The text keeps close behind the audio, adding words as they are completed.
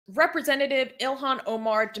Representative Ilhan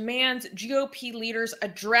Omar demands GOP leaders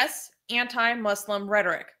address anti-Muslim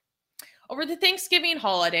rhetoric. Over the Thanksgiving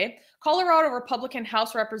holiday, Colorado Republican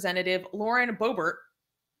House Representative Lauren Boebert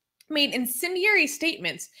made incendiary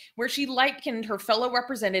statements where she likened her fellow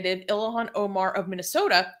representative Ilhan Omar of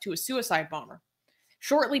Minnesota to a suicide bomber.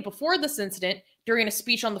 Shortly before this incident, during a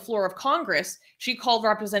speech on the floor of Congress, she called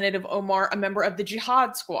Representative Omar a member of the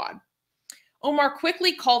Jihad Squad. Omar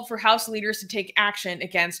quickly called for House leaders to take action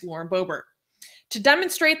against Lauren Boebert. To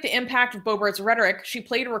demonstrate the impact of Boebert's rhetoric, she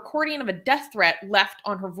played a recording of a death threat left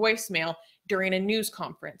on her voicemail during a news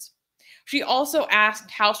conference. She also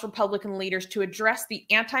asked House Republican leaders to address the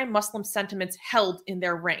anti-Muslim sentiments held in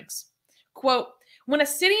their ranks. Quote, when a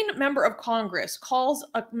sitting member of Congress calls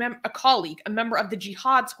a colleague a member of the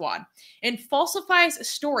Jihad Squad and falsifies a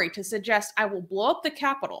story to suggest I will blow up the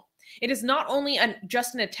Capitol, it is not only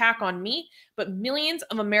just an attack on me, but millions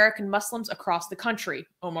of American Muslims across the country,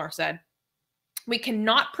 Omar said. We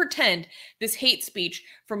cannot pretend this hate speech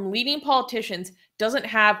from leading politicians doesn't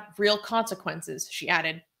have real consequences, she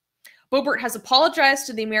added. Boebert has apologized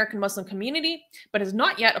to the American Muslim community, but has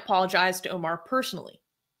not yet apologized to Omar personally.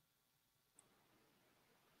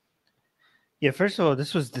 Yeah, first of all,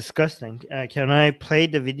 this was disgusting. Can I play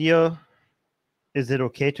the video? Is it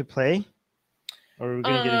okay to play? Or are we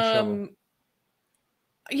going to get in trouble?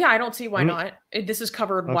 Yeah, I don't see why not. This is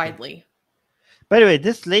covered widely. By the way,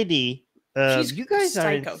 this lady, she's you guys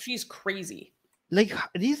psycho. She's crazy. Like,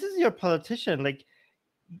 this is your politician. Like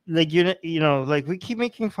you know, like we keep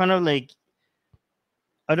making fun of like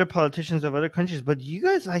other politicians of other countries, but you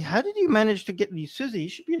guys, like, how did you manage to get Susie? You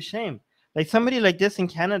should be ashamed. Like somebody like this in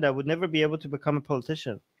Canada would never be able to become a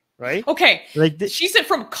politician, right? Okay, like she said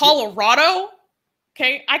from Colorado.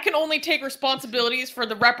 Okay, I can only take responsibilities for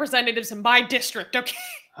the representatives in my district. Okay,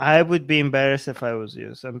 I would be embarrassed if I was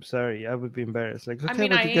you. So I'm sorry, I would be embarrassed. Like, look I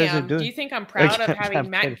mean, at what you guys are doing. Do you think I'm proud of having I'm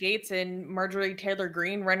Matt kidding. Gaetz and Marjorie Taylor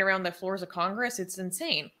Greene run around the floors of Congress? It's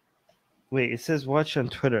insane. Wait, it says watch on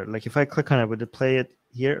Twitter. Like, if I click on it, would it play it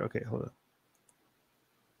here? Okay, hold on.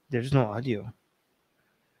 There's no audio.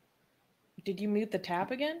 Did you mute the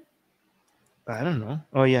tab again? I don't know.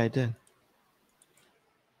 Oh, yeah, I did.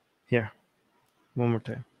 Here. One more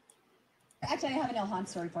time. Actually, I have an Ilhan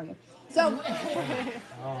story for you. So,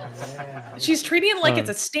 she's treating it like it's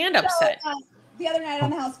a stand-up set. The other night on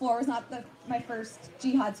the House floor was not my first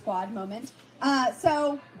Jihad Squad moment.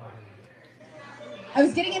 So, I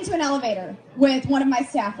was getting into an elevator with one of my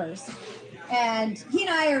staffers. And he and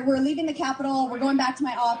I we're leaving the Capitol. We're going back to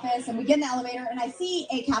my office. And we get in the elevator. And I see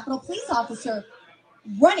a Capitol police officer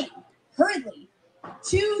running hurriedly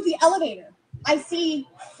to the elevator. I see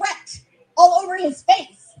fret all over his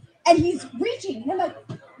face. And he's reaching. And I'm like,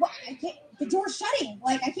 what? I can't, the door's shutting.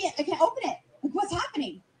 Like, I can't open it. Like, what's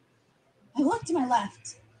happening? I look to my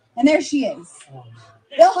left. And there she is.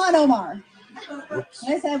 Ilhan Omar. And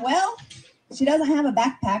I said, well, she doesn't have a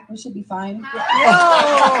backpack. We should be fine.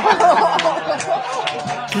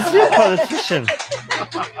 This is a politician.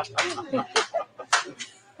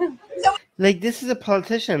 Like, this is a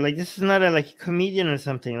politician. Like, this is not a comedian or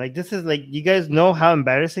something. Like, this is like, you guys know how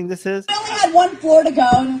embarrassing this is? I only had one floor to go,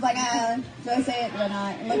 and I was like, do I say it or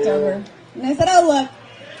not? I looked over, and I said, oh, look,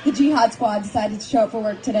 the Jihad Squad decided to show up for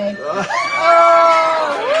work today.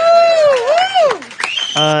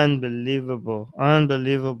 Unbelievable.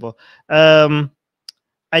 Unbelievable. Not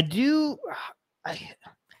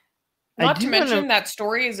to mention that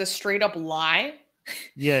story is a straight up lie.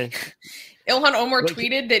 Yeah. Ilhan Omar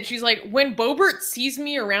tweeted that she's like, when Boebert sees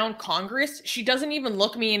me around Congress, she doesn't even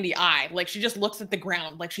look me in the eye. Like, she just looks at the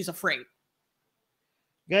ground like she's afraid.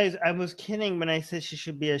 Guys, I was kidding when I said she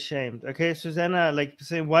should be ashamed. Okay, Susanna, like,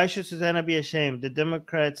 saying, why should Susanna be ashamed? The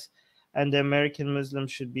Democrats and the American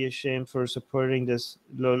Muslims should be ashamed for supporting this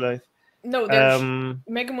lowlife. No,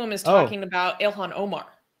 Mega Moon is talking about Ilhan Omar.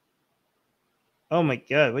 Oh my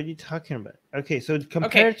God, what are you talking about? Okay, so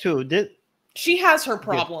compared to this, she has her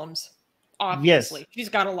problems. Yeah. Obviously, she's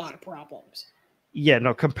got a lot of problems. Yeah,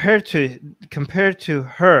 no, compared to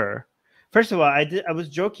her. First of all, I was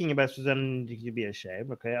joking about Susanna needing to be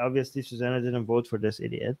ashamed. Okay, obviously Susanna didn't vote for this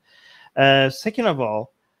idiot. Second of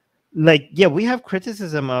all, like, yeah, we have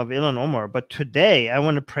criticism of Ilhan Omar, but today I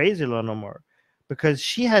want to praise Ilhan Omar because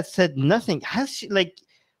she has said nothing. Has she like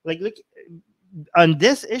look on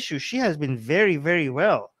this issue? She has been very, very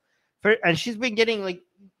well, and she's been getting like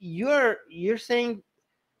you're saying.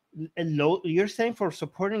 You're saying for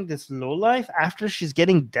supporting this low life after she's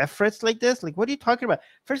getting death threats like this? Like, what are you talking about?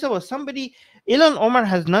 First of all, Ilhan Omar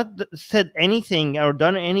has not said anything or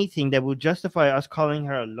done anything that would justify us calling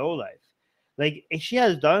her a low life. Like she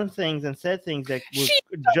has done things and said things that she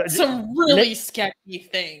done some really sketchy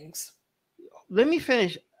things. Let me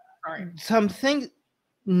finish. Sorry. Some things,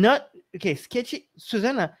 not okay. Sketchy,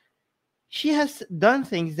 Susanna. She has done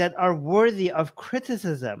things that are worthy of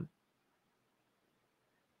criticism,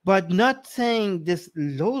 but not saying this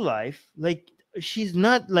low life. Like she's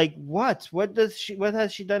not like what? What has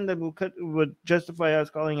she done that would justify us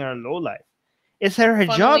calling her a low life? It's her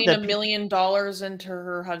job that $1 million into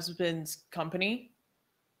her husband's company.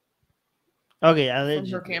 Okay, from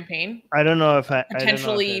her campaign. I don't know if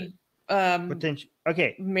potentially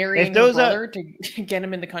okay, marrying her brother to get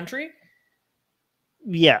him in the country.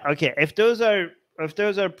 Yeah, okay. If those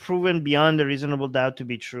are proven beyond a reasonable doubt to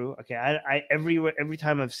be true, okay. I every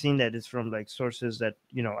time I've seen that, it's from like sources that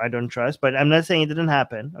I don't trust. But I'm not saying it didn't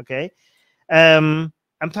happen. Okay,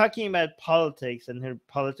 I'm talking about politics and her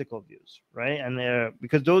political views, right? And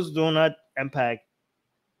because those do not impact.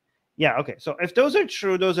 Yeah, okay. So if those are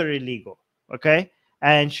true, those are illegal, okay,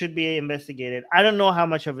 and should be investigated. I don't know how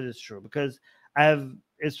much of it is true because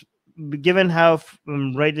it's given how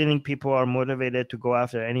right-leaning people are motivated to go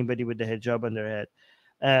after anybody with the hijab on their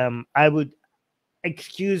head. I would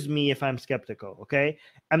excuse me if I'm skeptical. Okay,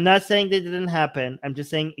 I'm not saying that it didn't happen. I'm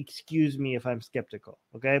just saying excuse me if I'm skeptical.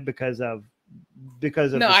 Okay, because of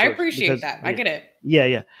no, I appreciate that. I get it.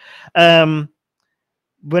 Yeah.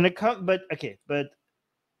 When it comes, but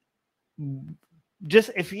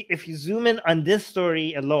just if you zoom in on this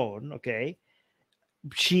story alone, okay,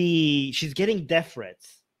 she's getting death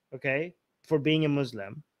threats, okay, for being a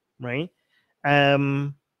Muslim, right?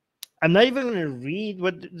 I'm not even going to read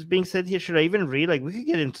what is being said here. Should I even read? Like, we could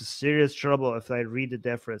get into serious trouble if I read the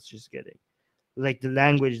death threats she's getting, like the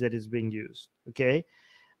language that is being used. Okay,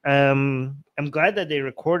 I'm glad that they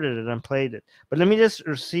recorded it and played it, but let me just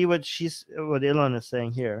see what Ilhan is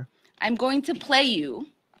saying here. I'm going to play you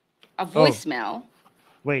a voicemail.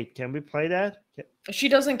 Wait, can we play that? She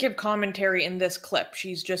doesn't give commentary in this clip.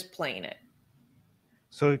 She's just playing it.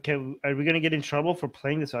 So are we going to get in trouble for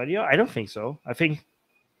playing this audio? I don't think so.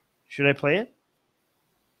 Should I play it?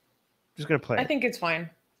 I'm just going to play it. I think it's fine.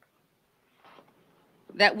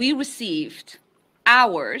 That we received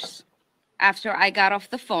hours after I got off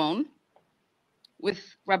the phone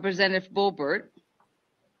with Representative Boebert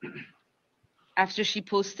after she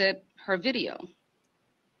posted her video.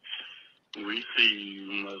 We see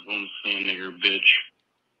you Muslims saying nigger bitch.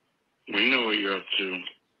 We know what you're up to.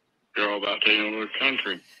 You're all about taking over the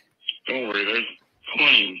country. Don't worry, there's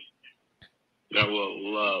plenty that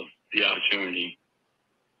will love the opportunity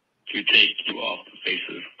to take you off the face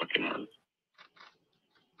of the fucking earth.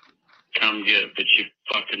 Come get it, bitch, you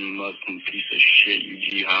fucking Muslim piece of shit, you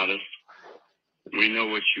jihadist. We know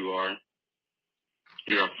what you are.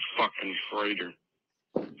 You're a fucking traitor.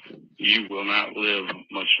 You will not live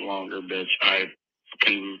much longer, bitch. I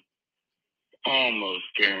can almost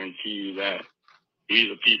guarantee you that. We,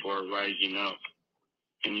 the people, are rising up,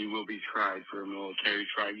 and you will be tried for a military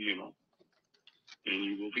tribunal, and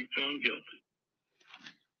you will be found guilty.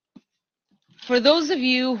 For those of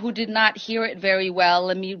you who did not hear it very well,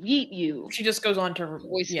 let me read you. She just goes on to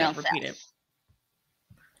repeat it.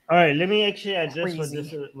 All right, let me actually address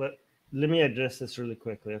let me address this really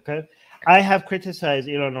quickly, okay? I have criticized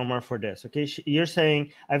Ilhan Omar for this, okay? You're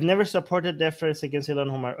saying, I've never supported death threats against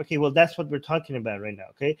Ilhan Omar. Okay, well, that's what we're talking about right now,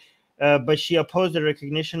 okay? But she opposed the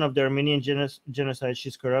recognition of the Armenian genocide.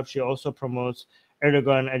 She's corrupt. She also promotes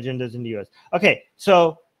Erdogan agendas in the U.S. Okay,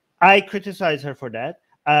 so I criticize her for that.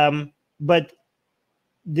 But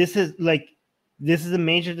this is a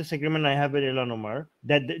major disagreement I have with Ilhan Omar,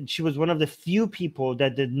 that she was one of the few people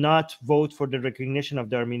that did not vote for the recognition of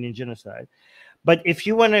the Armenian genocide. But if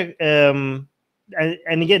you want to, and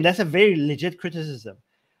again, that's a very legit criticism.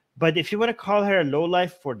 But if you want to call her a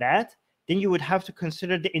lowlife for that, then you would have to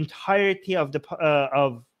consider the entirety of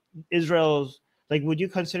of Israel's. Like, would you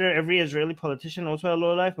consider every Israeli politician also a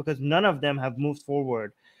lowlife? Because none of them have moved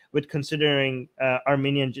forward with considering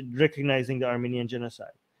recognizing the Armenian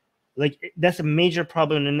genocide. Like, that's a major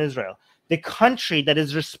problem in Israel. The country that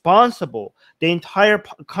is responsible, the entire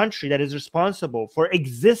country that is responsible for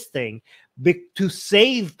existing to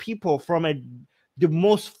save people from the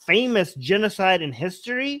most famous genocide in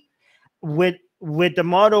history, with the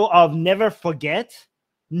motto of never forget,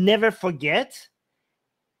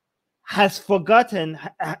 has forgotten,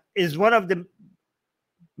 is one of the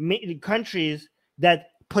countries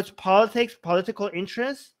that puts political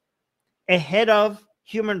interests ahead of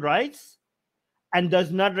human rights and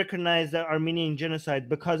does not recognize the Armenian genocide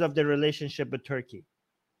because of their relationship with Turkey.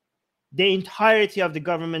 The entirety of the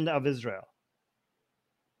government of Israel.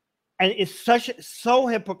 And it's so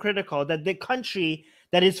hypocritical that the country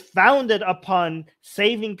that is founded upon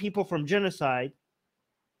saving people from genocide,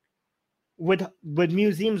 with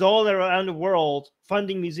museums all around the world,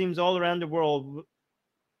 funding museums all around the world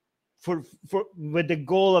for with the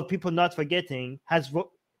goal of people not forgetting,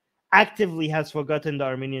 actively has forgotten the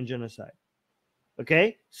Armenian genocide.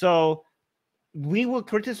 Okay, so we will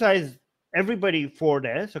criticize everybody for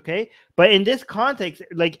this, okay? But in this context,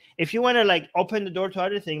 like, if you want to like open the door to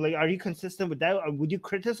other things, like, are you consistent with that? Or would you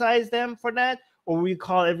criticize them for that, or will you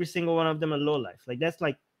call every single one of them a lowlife? Like, that's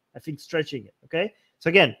like, I think, stretching it. Okay, so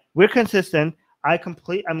again, we're consistent. I'm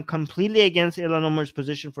completely against Ilhan Omar's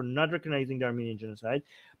position for not recognizing the Armenian genocide.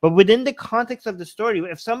 But within the context of the story,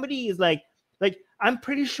 if somebody is like I'm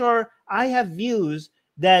pretty sure I have views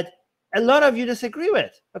that a lot of you disagree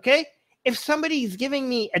with. Okay, if somebody is giving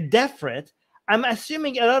me a death threat, I'm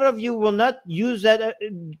assuming a lot of you will not use that,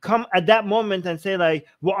 come at that moment and say like,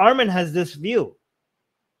 well, Armin has this view,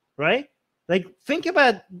 right? Like, think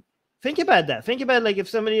about that. Think about, like, if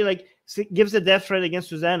somebody like gives a death threat against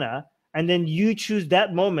Susanna, and then you choose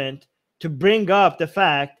that moment to bring up the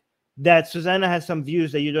fact that Susanna has some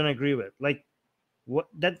views that you don't agree with. Like, what?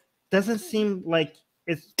 That doesn't seem like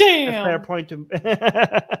it's a fair point to.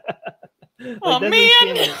 Oh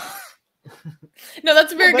man. Like... No,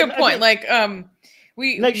 that's a very good point. I mean,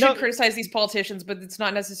 we should criticize these politicians, but it's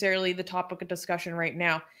not necessarily the topic of discussion right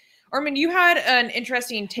now. Armin, you had an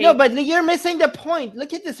interesting take. No, but you're missing the point.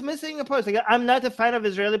 Look at this, missing the point. Like, I'm not a fan of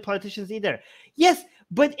Israeli politicians either. Yes,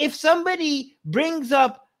 but if somebody brings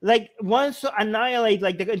up, like, wants to annihilate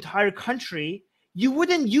like the entire country, you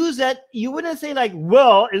wouldn't use that. You wouldn't say like,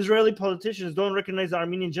 well, Israeli politicians don't recognize the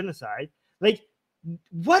Armenian genocide. Like,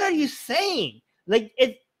 what are you saying? Like,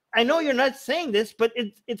 I know you're not saying this, but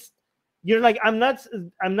it's you're like, I'm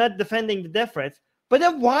not defending the death threats. But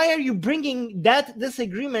then why are you bringing that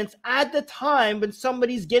disagreements at the time when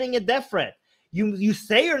somebody's getting a death threat? You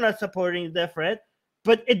say you're not supporting the death threat,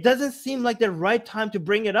 but it doesn't seem like the right time to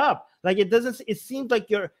bring it up. Like, it seems like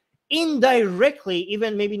you're indirectly,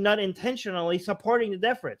 even maybe not intentionally, supporting the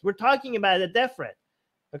death threat. We're talking about a death threat.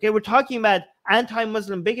 Okay, we're talking about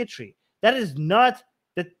anti-Muslim bigotry. That is not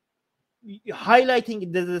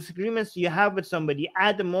highlighting the disagreements you have with somebody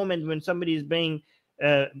at the moment when somebody is being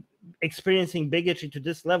experiencing bigotry to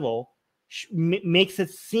this level makes it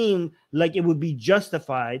seem like it would be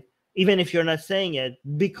justified, even if you're not saying it,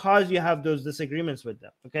 because you have those disagreements with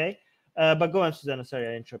them. Okay, but go on, Susanna. Sorry,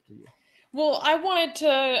 I interrupted you. Well, I wanted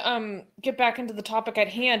to get back into the topic at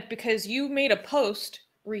hand, because you made a post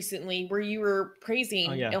recently where you were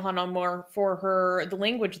praising Ilhan Omar for the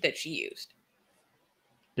language that she used.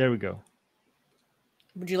 There we go.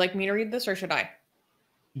 Would you like me to read this, or should I?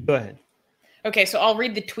 Go ahead. Okay, so I'll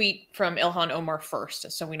read the tweet from Ilhan Omar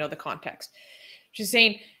first, so we know the context. She's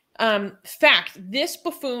saying, fact, this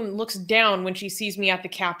buffoon looks down when she sees me at the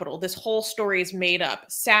Capitol. This whole story is made up.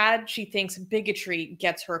 Sad, she thinks bigotry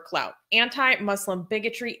gets her clout. Anti-Muslim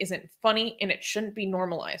bigotry isn't funny, and it shouldn't be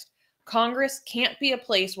normalized. Congress can't be a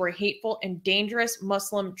place where hateful and dangerous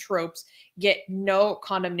Muslim tropes get no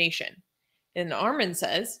condemnation. And Armin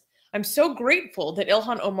says, I'm so grateful that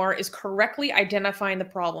Ilhan Omar is correctly identifying the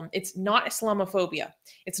problem. It's not Islamophobia.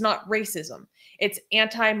 It's not racism. It's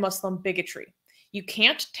anti-Muslim bigotry. You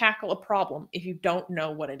can't tackle a problem if you don't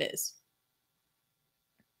know what it is.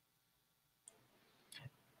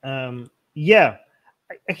 Yeah.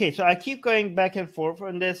 Okay, so I keep going back and forth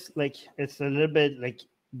on this. Like, it's a little bit like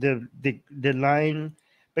the line,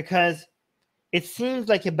 because it seems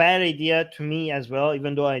like a bad idea to me as well,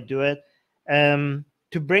 even though I do it.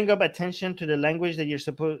 To bring up attention to the language that you're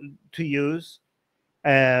supposed to use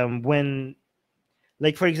when,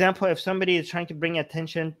 like, for example, if somebody is trying to bring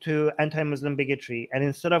attention to anti-Muslim bigotry, and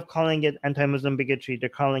instead of calling it anti-Muslim bigotry, they're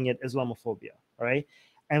calling it Islamophobia, all right?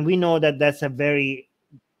 And we know that that's a very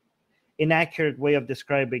inaccurate way of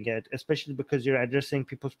describing it, especially because you're addressing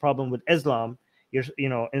people's problem with Islam,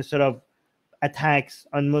 instead of attacks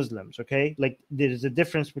on Muslims, okay? Like, there's a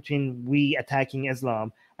difference between we attacking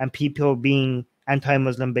Islam and people being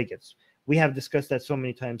anti-Muslim bigots. We have discussed that so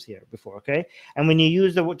many times here before, okay? And when you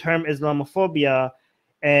use the term Islamophobia,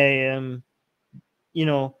 we're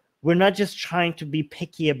not just trying to be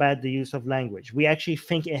picky about the use of language. We actually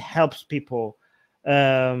think it helps people.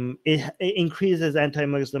 It increases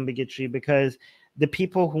anti-Muslim bigotry, because the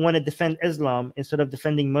people who want to defend Islam instead of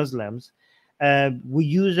defending Muslims, we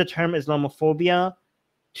use the term Islamophobia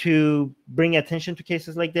to bring attention to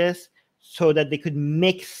cases like this, so that they could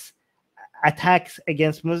mix attacks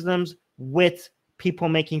against Muslims with people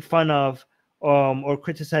making fun of or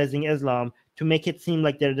criticizing Islam, to make it seem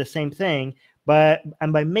like they're the same thing.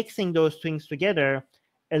 And by mixing those things together,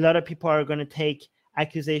 a lot of people are going to take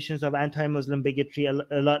accusations of anti-Muslim bigotry a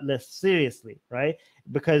lot less seriously, right?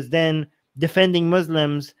 Because then defending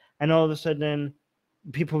Muslims, and all of a sudden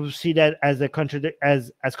people see that as a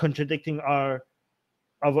contradicting our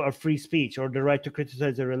free speech or the right to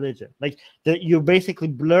criticize a religion. Like that, you're basically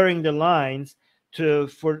blurring the lines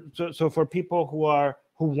for people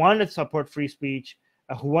who want to support free speech,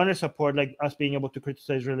 who want to support like us being able to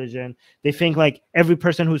criticize religion. They think like every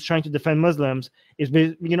person who's trying to defend Muslims is,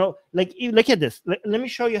 like, look at this. Let me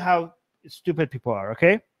show you how stupid people are.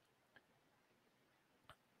 Okay,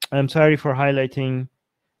 I'm sorry for highlighting.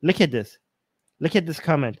 Look at this. Look at this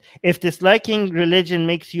comment. If disliking religion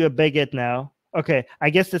makes you a bigot now, okay, I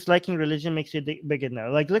guess disliking religion makes you a bigot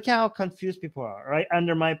now. Like, look at how confused people are, right?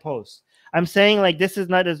 Under my post, I'm saying like this is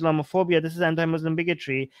not Islamophobia, this is anti-Muslim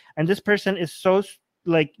bigotry, and this person is so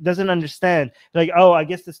like doesn't understand. Like, oh, I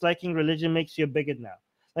guess disliking religion makes you a bigot now.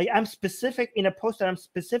 Like, I'm specific in a post that I'm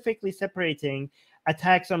specifically separating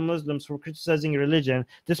attacks on Muslims for criticizing religion.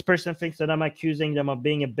 This person thinks that I'm accusing them of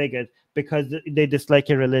being a bigot because they dislike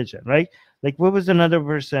a religion, right? Like, what was another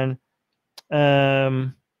person?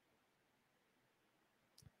 No,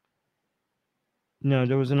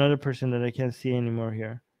 there was another person that I can't see anymore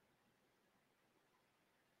here.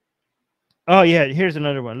 Oh yeah, here's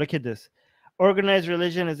another one. Look at this. Organized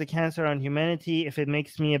religion is a cancer on humanity. If it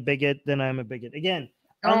makes me a bigot, then I'm a bigot. Again,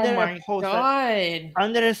 under a post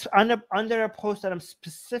under a post that I'm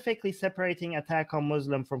specifically separating attack on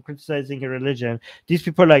Muslim from criticizing a religion, these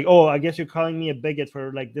people are like, oh, I guess you're calling me a bigot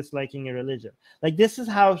for like disliking a religion. Like, this is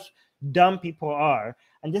how dumb people are,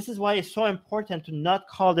 and this is why it's so important to not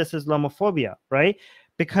call this Islamophobia, right?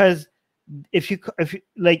 Because if you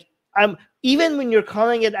like, even when you're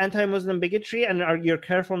calling it anti-Muslim bigotry and you're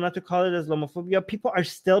careful not to call it Islamophobia, people are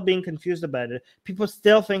still being confused about it. People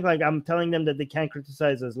still think like I'm telling them that they can't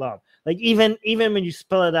criticize Islam. Like, even when you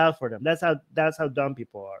spell it out for them, that's how dumb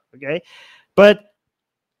people are. Okay, but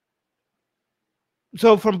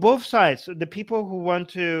so from both sides, the people who want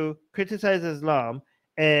to criticize Islam,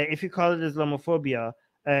 if you call it Islamophobia,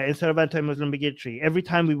 instead of anti-Muslim bigotry, every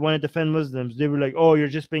time we want to defend Muslims, they were like, oh, you're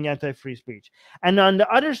just being anti-free speech. And on the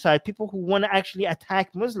other side, people who want to actually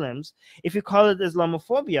attack Muslims, if you call it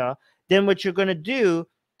Islamophobia, then what you're going to do,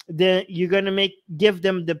 then you're going to give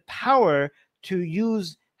them the power to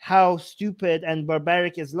use how stupid and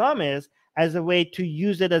barbaric Islam is as a way to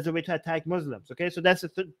use it as a way to attack Muslims. Okay, so that's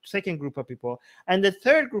the second group of people. And the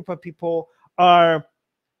third group of people are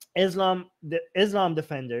the Islam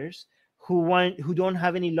defenders, who don't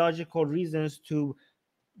have any logical reasons to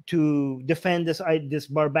defend this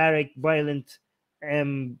barbaric, violent,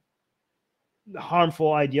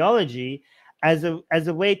 harmful ideology as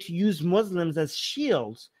a way to use Muslims as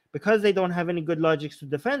shields. Because they don't have any good logics to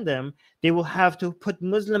defend them, they will have to put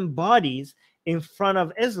Muslim bodies in front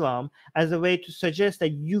of Islam as a way to suggest that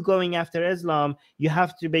you going after Islam, you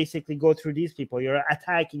have to basically go through these people. You're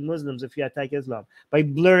attacking Muslims if you attack Islam, by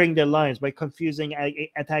blurring their lines, by confusing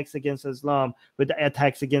attacks against Islam with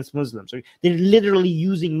attacks against Muslims. They're literally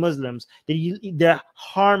using Muslims. They're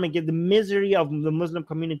harm against the misery of the Muslim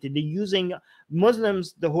community. They're using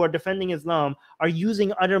Muslims who are defending Islam are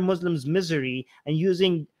using other Muslims' misery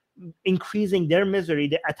and increasing their misery.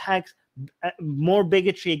 The attacks, more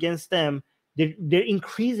bigotry against them, they're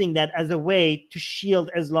increasing that as a way to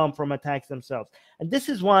shield Islam from attacks themselves. And this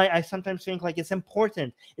is why I sometimes think like it's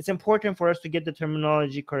important for us to get the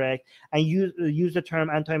terminology correct and use the term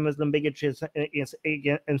anti-Muslim bigotry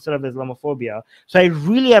instead of Islamophobia. So I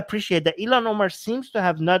really appreciate that Ilhan Omar seems to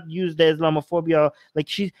have not used the Islamophobia.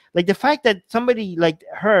 Like the fact that somebody like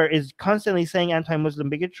her is constantly saying anti-Muslim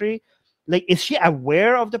bigotry, like, is she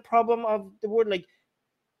aware of the problem of the word like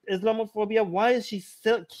Islamophobia? Why is she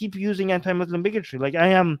still keep using anti-Muslim bigotry? Like, I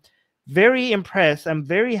am very impressed. I'm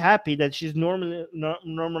very happy that she's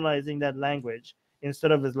normalizing that language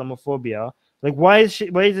instead of Islamophobia. Like, why is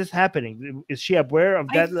this happening? Is she aware of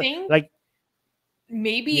that? I think like,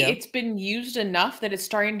 maybe it's been used enough that it's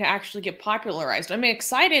starting to actually get popularized. I'm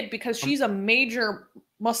excited because she's a major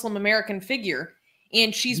Muslim American figure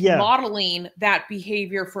and she's modeling that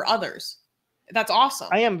behavior for others. That's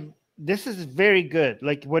awesome. This is very good.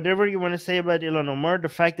 Like, whatever you want to say about Ilhan Omar, the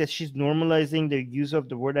fact that she's normalizing the use of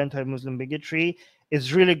the word anti-Muslim bigotry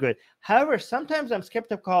is really good. However, sometimes I'm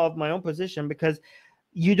skeptical of my own position because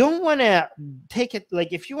you don't want to take it,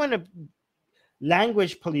 like, if you want to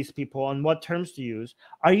language police people on what terms to use,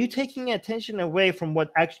 are you taking attention away from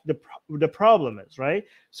what actually the problem is, right?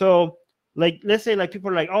 So, like, let's say like people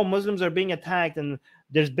are like, oh, Muslims are being attacked and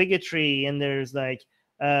there's bigotry and there's like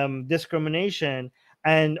discrimination.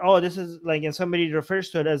 and oh, this is like, and somebody refers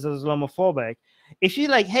to it as Islamophobic, if you're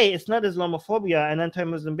like, hey, it's not Islamophobia and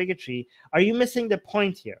anti-Muslim bigotry, are you missing the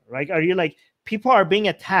point here? Right? Are you like, people are being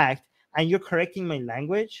attacked and you're correcting my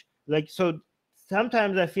language? Like, so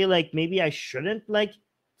sometimes I feel like maybe I shouldn't like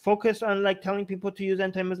focus on like telling people to use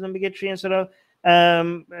anti-Muslim bigotry instead of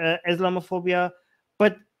Islamophobia.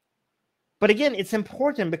 But again, it's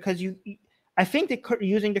important because I think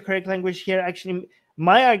using the correct language here, actually,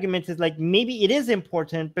 my argument is like, maybe it is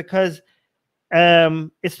important because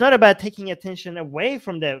it's not about taking attention away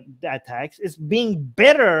from the attacks. It's being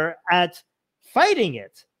better at fighting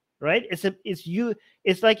it, right? It's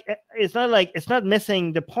not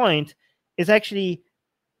missing the point. It's actually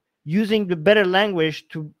using the better language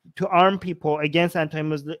to arm people against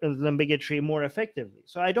anti-Muslim bigotry more effectively.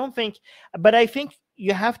 So I don't think, but I think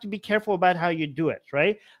you have to be careful about how you do it,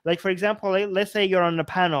 right? Like, for example, let's say you're on a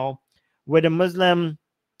panel with a Muslim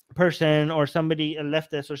person or somebody, a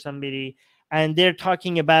leftist or somebody, and they're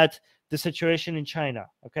talking about the situation in China,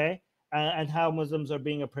 okay, and how Muslims are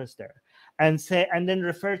being oppressed there, and then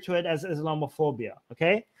refer to it as Islamophobia,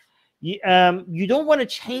 okay? You don't want to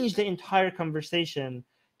change the entire conversation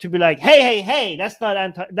to be like, hey, that's not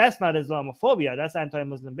Islamophobia, that's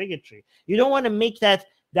anti-Muslim bigotry. You don't want to make that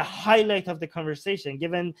the highlight of the conversation,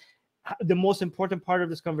 given the most important part of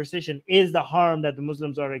this conversation is the harm that the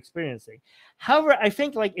Muslims are experiencing. However, I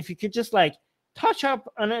think like if you could just like touch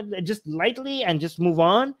up on it just lightly and just move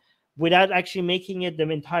on without actually making it the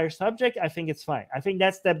entire subject, I think it's fine. I think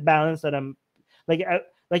that's the balance that I'm like.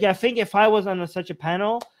 I think if I was on such a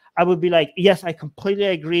panel, I would be like, yes, I completely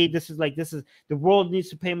agree. This is the world needs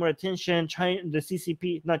to pay more attention. China, the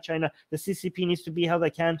CCP, not China, the CCP needs to be held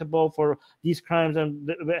accountable for these crimes.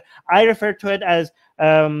 And I refer to it as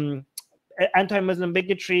anti-Muslim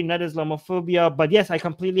bigotry, not Islamophobia. But yes, I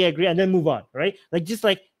completely agree, and then move on, right? Like just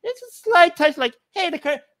like it's a slight touch, like, hey,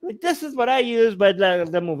 this is what I use, but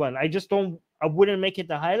then move on. I wouldn't make it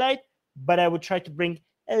the highlight, but I would try to bring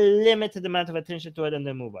a limited amount of attention to it and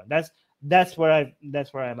then move on. That's where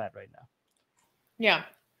I'm at right now. Yeah.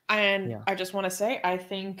 And I just want to say, I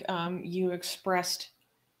think you expressed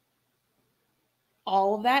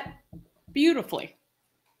all of that beautifully.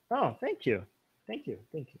 Oh, thank you.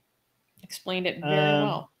 Explained it very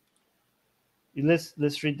well.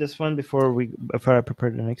 Let's read this one before I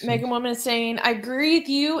prepare the next one. Megan Woman is saying, I agree with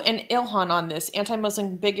you and Ilhan on this.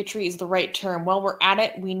 Anti-Muslim bigotry is the right term. While we're at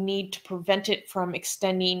it, we need to prevent it from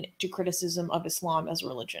extending to criticism of Islam as a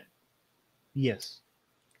religion. Yes.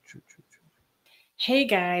 True. Hey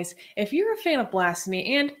guys, if you're a fan of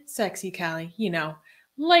blasphemy and sexy Callie,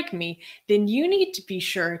 like me, then you need to be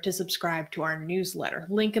sure to subscribe to our newsletter.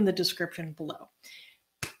 Link in the description below.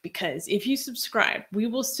 Because if you subscribe, we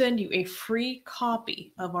will send you a free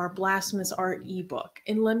copy of our Blasphemous Art ebook.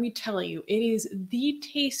 And let me tell you, it is the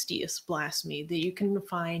tastiest blasphemy that you can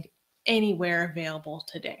find anywhere available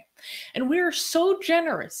today. And we are so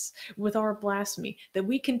generous with our blasphemy that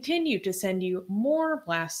we continue to send you more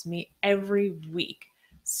blasphemy every week.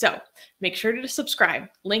 So make sure to subscribe.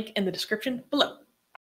 Link in the description below.